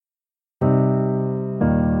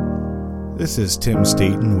This is Tim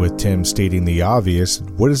Staten with Tim Stating the Obvious.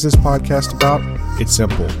 What is this podcast about? It's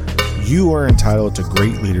simple. You are entitled to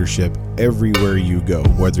great leadership everywhere you go,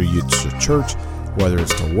 whether it's to church, whether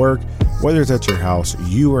it's to work, whether it's at your house,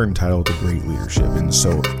 you are entitled to great leadership. And so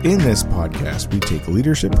in this podcast, we take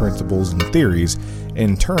leadership principles and theories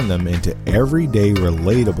and turn them into everyday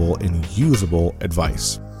relatable and usable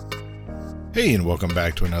advice. Hey, and welcome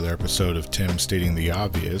back to another episode of Tim Stating the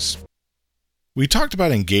Obvious. We talked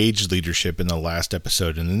about engaged leadership in the last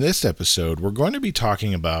episode, and in this episode, we're going to be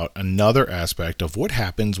talking about another aspect of what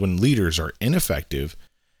happens when leaders are ineffective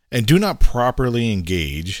and do not properly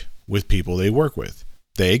engage with people they work with.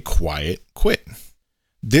 They quiet quit.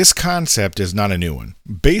 This concept is not a new one.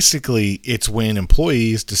 Basically, it's when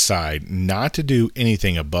employees decide not to do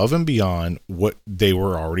anything above and beyond what they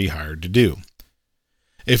were already hired to do.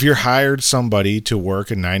 If you're hired somebody to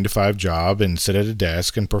work a 9-to-5 job and sit at a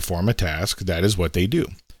desk and perform a task, that is what they do.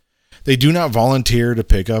 They do not volunteer to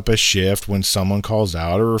pick up a shift when someone calls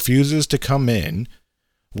out or refuses to come in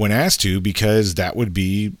when asked to, because that would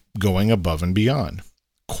be going above and beyond.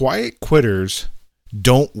 Quiet quitters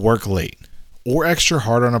don't work late or extra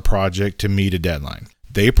hard on a project to meet a deadline.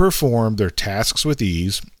 They perform their tasks with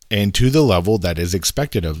ease and to the level that is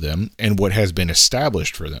expected of them and what has been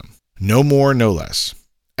established for them. No more, no less.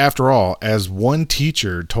 After all, as one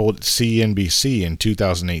teacher told CNBC in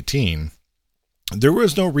 2018, there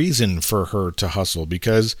was no reason for her to hustle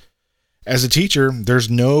because as a teacher, there's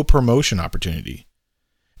no promotion opportunity.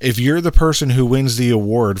 If you're the person who wins the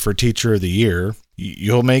award for Teacher of the Year,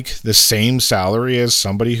 you'll make the same salary as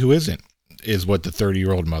somebody who isn't, is what the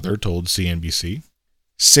 30-year-old mother told CNBC.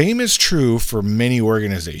 Same is true for many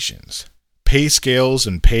organizations. Pay scales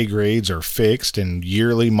and pay grades are fixed, and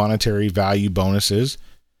yearly monetary value bonuses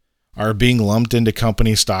are being lumped into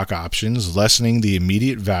company stock options, lessening the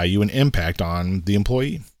immediate value and impact on the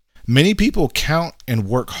employee. Many people count and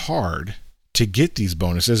work hard to get these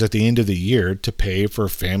bonuses at the end of the year to pay for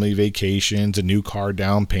family vacations, a new car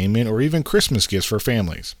down payment, or even Christmas gifts for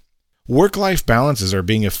families. Work-life balances are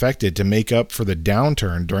being affected to make up for the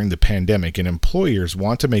downturn during the pandemic, and employers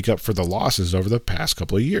want to make up for the losses over the past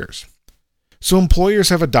couple of years. So employers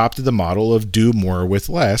have adopted the model of do more with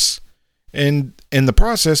less, and in the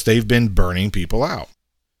process, they've been burning people out.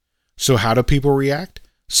 So how do people react?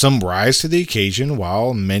 Some rise to the occasion,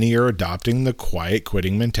 while many are adopting the quiet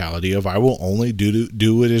quitting mentality of I will only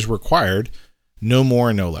do what is required, no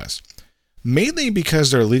more, no less. Mainly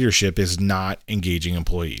because their leadership is not engaging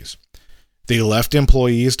employees. They left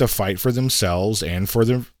employees to fight for themselves and for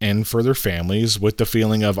their families with the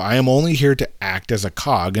feeling of I am only here to act as a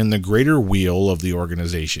cog in the greater wheel of the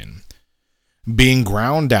organization, being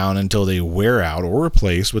ground down until they wear out or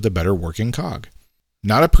replaced with a better working cog,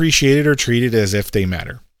 not appreciated or treated as if they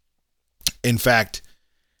matter. In fact,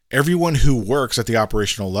 everyone who works at the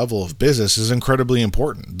operational level of business is incredibly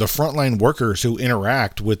important. The frontline workers who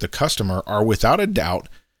interact with the customer are without a doubt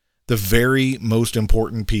the very most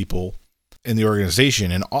important people in the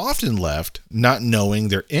organization, and often left not knowing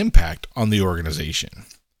their impact on the organization.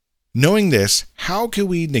 Knowing this, how can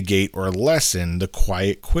we negate or lessen the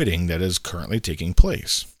quiet quitting that is currently taking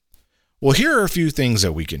place? Well, here are a few things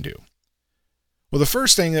that we can do. Well, the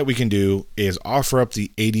first thing that we can do is offer up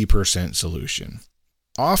the 80% solution.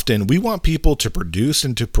 Often, we want people to produce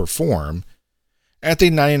and to perform at the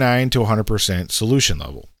 99 to 100% solution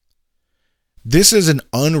level. This is an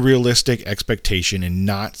unrealistic expectation and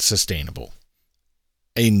not sustainable.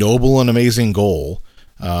 A noble and amazing goal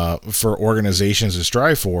for organizations to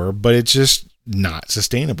strive for, but it's just not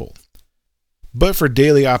sustainable. But for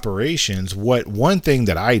daily operations, one thing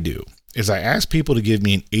that I do is I ask people to give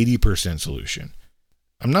me an 80% solution.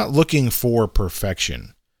 I'm not looking for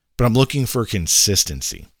perfection, but I'm looking for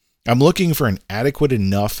consistency. I'm looking for an adequate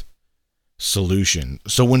enough solution.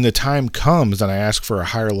 So when the time comes and I ask for a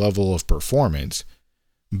higher level of performance,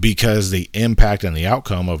 because the impact and the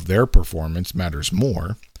outcome of their performance matters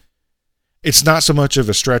more, it's not so much of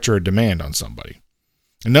a stretch or a demand on somebody.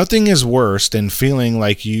 Nothing is worse than feeling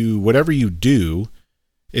like whatever you do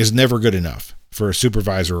is never good enough for a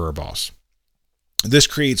supervisor or a boss. This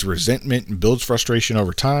creates resentment and builds frustration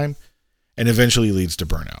over time and eventually leads to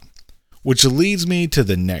burnout. Which leads me to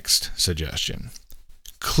the next suggestion.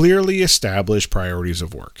 Clearly establish priorities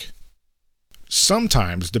of work.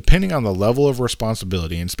 Sometimes, depending on the level of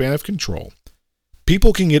responsibility and span of control,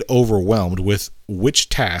 people can get overwhelmed with which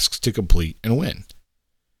tasks to complete and when.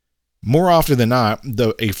 More often than not,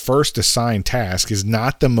 a first assigned task is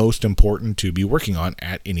not the most important to be working on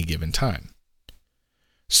at any given time.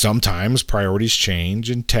 Sometimes priorities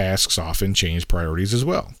change and tasks often change priorities as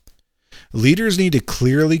well. Leaders need to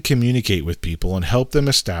clearly communicate with people and help them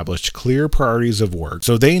establish clear priorities of work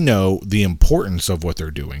so they know the importance of what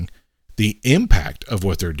they're doing, the impact of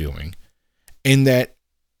what they're doing, and that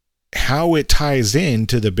how it ties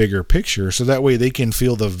into the bigger picture so that way they can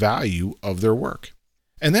feel the value of their work.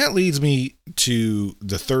 And that leads me to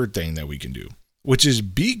the third thing that we can do, which is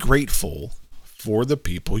be grateful for the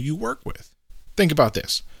people you work with. Think about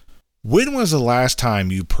this. When was the last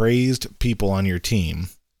time you praised people on your team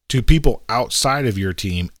to people outside of your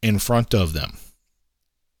team in front of them?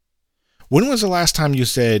 When was the last time you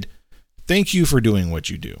said, thank you for doing what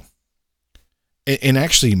you do? And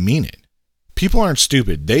actually mean it. People aren't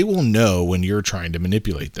stupid. They will know when you're trying to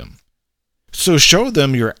manipulate them. So show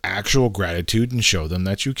them your actual gratitude and show them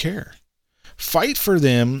that you care. Fight for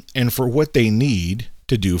them and for what they need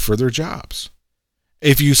to do for their jobs.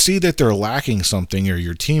 If you see that they're lacking something or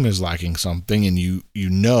your team is lacking something and you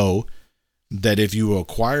know that if you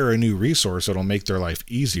acquire a new resource, it'll make their life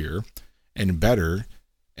easier and better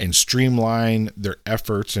and streamline their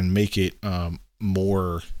efforts and make it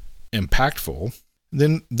more impactful,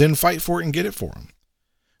 then fight for it and get it for them.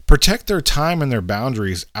 Protect their time and their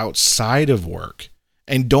boundaries outside of work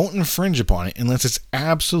and don't infringe upon it unless it's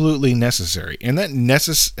absolutely necessary. And that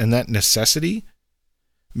necessity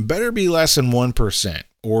better be less than 1%,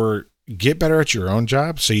 or get better at your own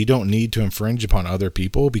job so you don't need to infringe upon other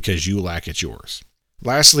people because you lack at yours.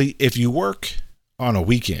 Lastly, if you work on a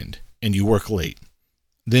weekend and you work late,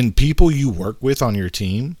 then people you work with on your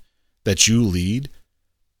team that you lead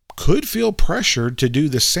could feel pressured to do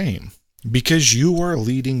the same because you are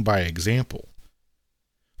leading by example.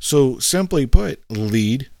 So simply put,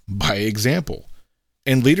 lead by example.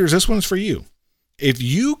 And leaders, this one's for you. If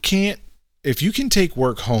you can take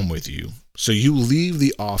work home with you, so you leave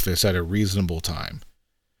the office at a reasonable time,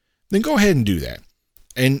 then go ahead and do that.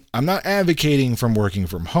 And I'm not advocating from working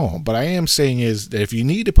from home, but I am saying is that if you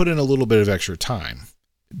need to put in a little bit of extra time,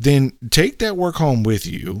 then take that work home with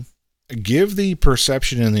you. Give the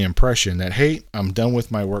perception and the impression that, hey, I'm done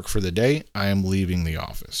with my work for the day. I am leaving the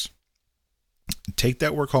office. Take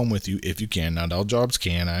that work home with you if you can. Not all jobs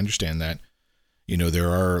can. I understand that. You know, there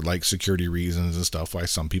are like security reasons and stuff why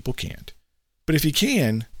some people can't. But if you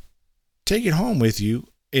can, take it home with you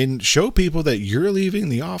and show people that you're leaving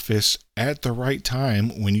the office at the right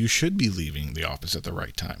time when you should be leaving the office at the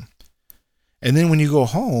right time. And then when you go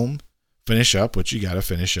home, finish up what you got to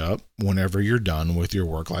finish up whenever you're done with your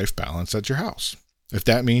work-life balance at your house. If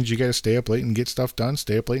that means you got to stay up late and get stuff done,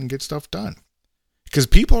 stay up late and get stuff done. Because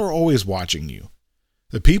people are always watching you.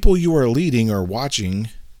 The people you are leading are watching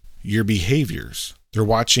your behaviors. They're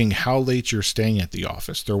watching how late you're staying at the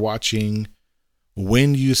office. They're watching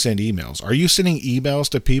when you send emails. Are you sending emails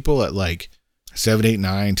to people at like 7, 8,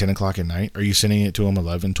 9, 10 o'clock at night? Are you sending it to them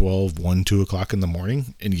 11, 12, 1, 2 o'clock in the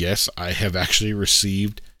morning? And yes, I have actually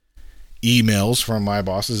received emails from my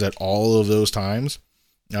bosses at all of those times,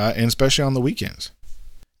 and especially on the weekends.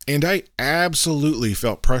 And I absolutely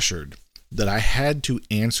felt pressured that I had to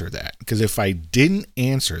answer that, because if I didn't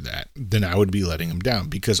answer that, then I would be letting them down,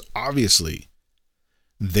 because obviously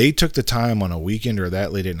they took the time on a weekend or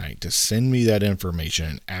that late at night to send me that information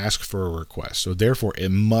and ask for a request. So therefore it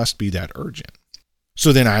must be that urgent.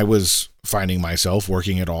 So then I was finding myself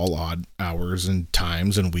working at all odd hours and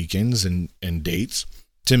times and weekends and dates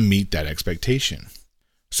to meet that expectation.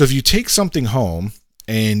 So if you take something home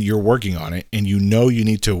and you're working on it and you know you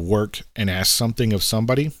need to work and ask something of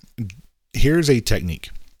somebody, here's a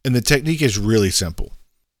technique. And the technique is really simple.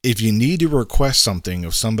 If you need to request something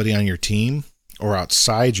of somebody on your team or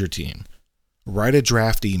outside your team, write a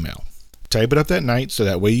draft email. Type it up that night so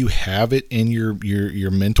that way you have it in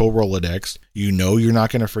your mental Rolodex. You know you're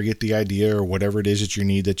not going to forget the idea or whatever it is that you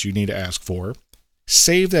need to ask for.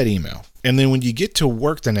 Save that email. And then when you get to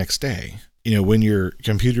work the next day, you know, when your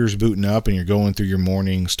computer's booting up and you're going through your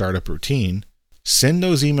morning startup routine, send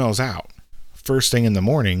those emails out first thing in the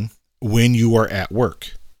morning when you are at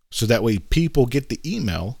work. So that way people get the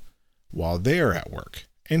email while they're at work,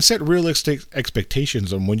 and set realistic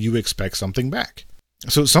expectations on when you expect something back.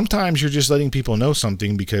 So sometimes you're just letting people know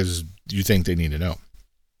something because you think they need to know.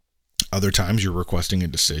 Other times you're requesting a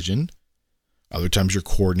decision. Other times you're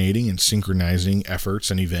coordinating and synchronizing efforts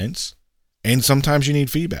and events. And sometimes you need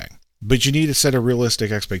feedback. But you need to set a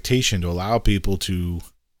realistic expectation to allow people to,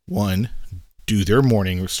 one, do their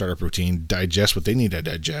morning startup routine, digest what they need to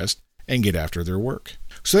digest, and get after their work.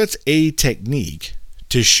 So that's a technique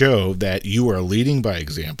to show that you are leading by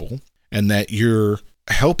example and that you're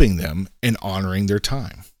helping them and honoring their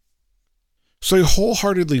time. So I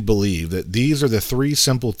wholeheartedly believe that these are the 3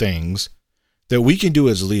 simple things that we can do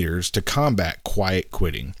as leaders to combat quiet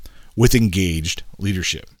quitting with engaged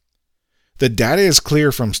leadership. The data is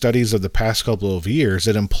clear from studies of the past couple of years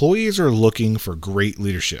that employees are looking for great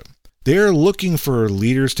leadership. They are looking for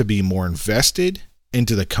leaders to be more invested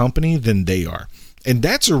into the company than they are. And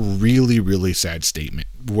that's a really, really sad statement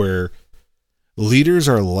where leaders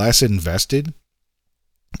are less invested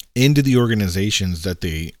into the organizations that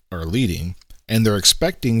they are leading, and they're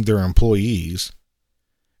expecting their employees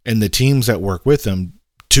and the teams that work with them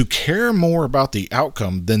to care more about the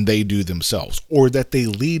outcome than they do themselves, or that they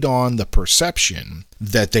lead on the perception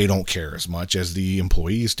that they don't care as much as the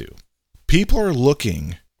employees do. People are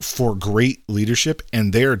looking for great leadership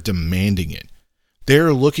and they're demanding it.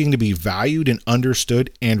 They're looking to be valued and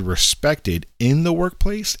understood and respected in the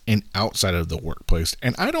workplace and outside of the workplace.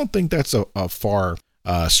 And I don't think that's a far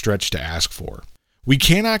stretch to ask for. We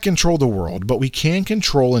cannot control the world, but we can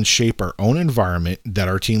control and shape our own environment that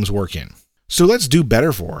our teams work in. So let's do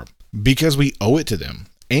better for them because we owe it to them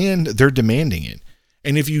and they're demanding it.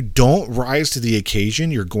 And if you don't rise to the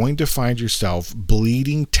occasion, you're going to find yourself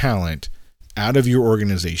bleeding talent out of your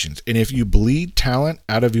organizations. And if you bleed talent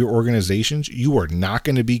out of your organizations, you are not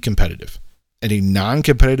going to be competitive. And a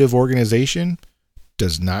non-competitive organization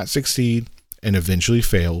does not succeed and eventually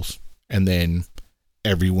fails. And then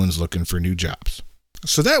everyone's looking for new jobs.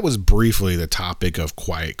 So that was briefly the topic of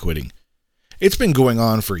quiet quitting. It's been going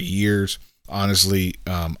on for years. Honestly,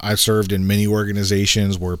 I've served in many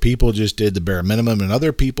organizations where people just did the bare minimum and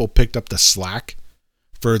other people picked up the slack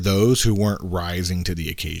for those who weren't rising to the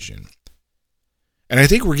occasion. And I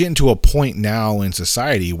think we're getting to a point now in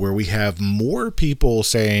society where we have more people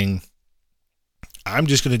saying, I'm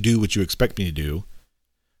just going to do what you expect me to do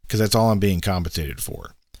because that's all I'm being compensated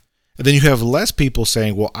for. And then you have less people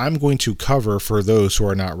saying, well, I'm going to cover for those who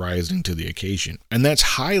are not rising to the occasion. And that's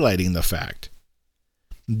highlighting the fact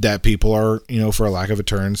that people are, for a lack of a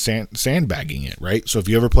term, sandbagging it, right? So if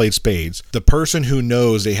you ever played spades, the person who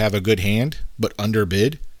knows they have a good hand, but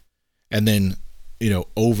underbid, and then,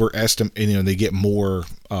 overestimate, they get more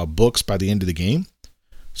books by the end of the game,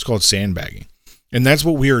 it's called sandbagging. And that's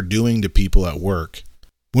what we are doing to people at work.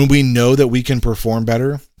 When we know that we can perform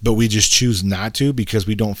better, but we just choose not to because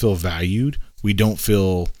we don't feel valued, we don't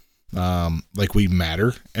feel like we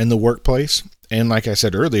matter in the workplace. And like I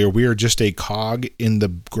said earlier, we are just a cog in the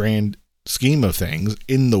grand scheme of things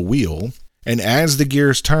in the wheel. And as the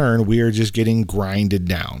gears turn, we are just getting grinded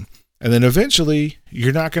down. And then eventually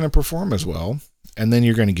you're not going to perform as well. And then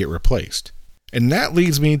you're going to get replaced. And that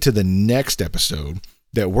leads me to the next episode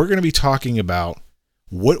that we're going to be talking about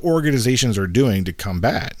what organizations are doing to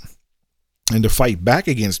combat and to fight back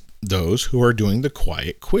against those who are doing the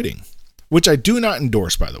quiet quitting, which I do not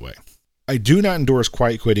endorse, by the way. I do not endorse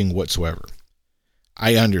quiet quitting whatsoever.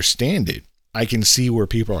 I understand it. I can see where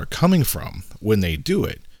people are coming from when they do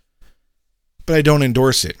it, but I don't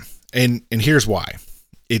endorse it. And here's why.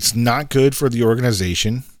 It's not good for the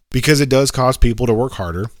organization because it does cause people to work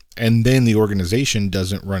harder, and then the organization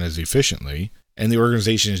doesn't run as efficiently, and the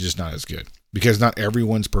organization is just not as good because not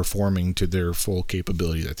everyone's performing to their full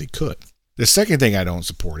capability that they could. The second thing I don't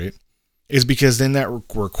support it is because then that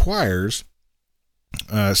requires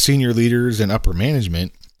senior leaders and upper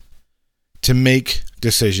management to make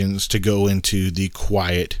decisions to go into the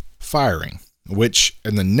quiet firing, which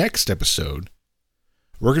in the next episode,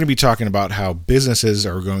 we're going to be talking about how businesses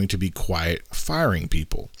are going to be quiet firing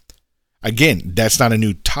people. Again, that's not a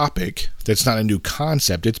new topic. That's not a new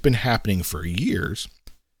concept. It's been happening for years.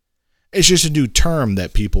 It's just a new term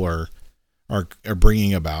that people are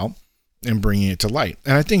bringing about and bringing it to light.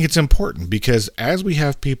 And I think it's important because as we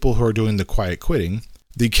have people who are doing the quiet quitting,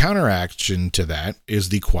 the counteraction to that is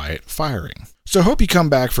the quiet firing. So I hope you come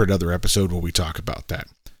back for another episode where we talk about that.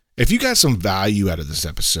 If you got some value out of this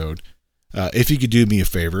episode, if you could do me a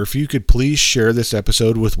favor, if you could please share this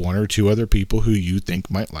episode with one or two other people who you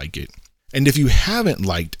think might like it. And if you haven't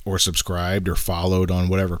liked or subscribed or followed on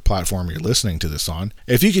whatever platform you're listening to this on,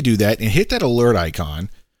 if you could do that and hit that alert icon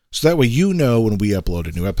so that way you know when we upload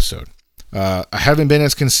a new episode. I haven't been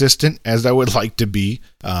as consistent as I would like to be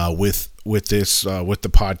with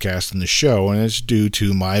the podcast and the show, and it's due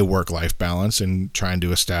to my work-life balance and trying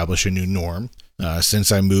to establish a new norm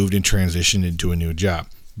since I moved and transitioned into a new job.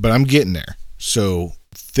 But I'm getting there. So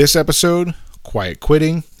this episode, quiet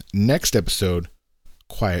quitting. Next episode,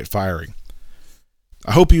 quiet firing.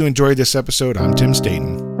 I hope you enjoyed this episode. I'm Tim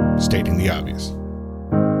Staten, stating the obvious.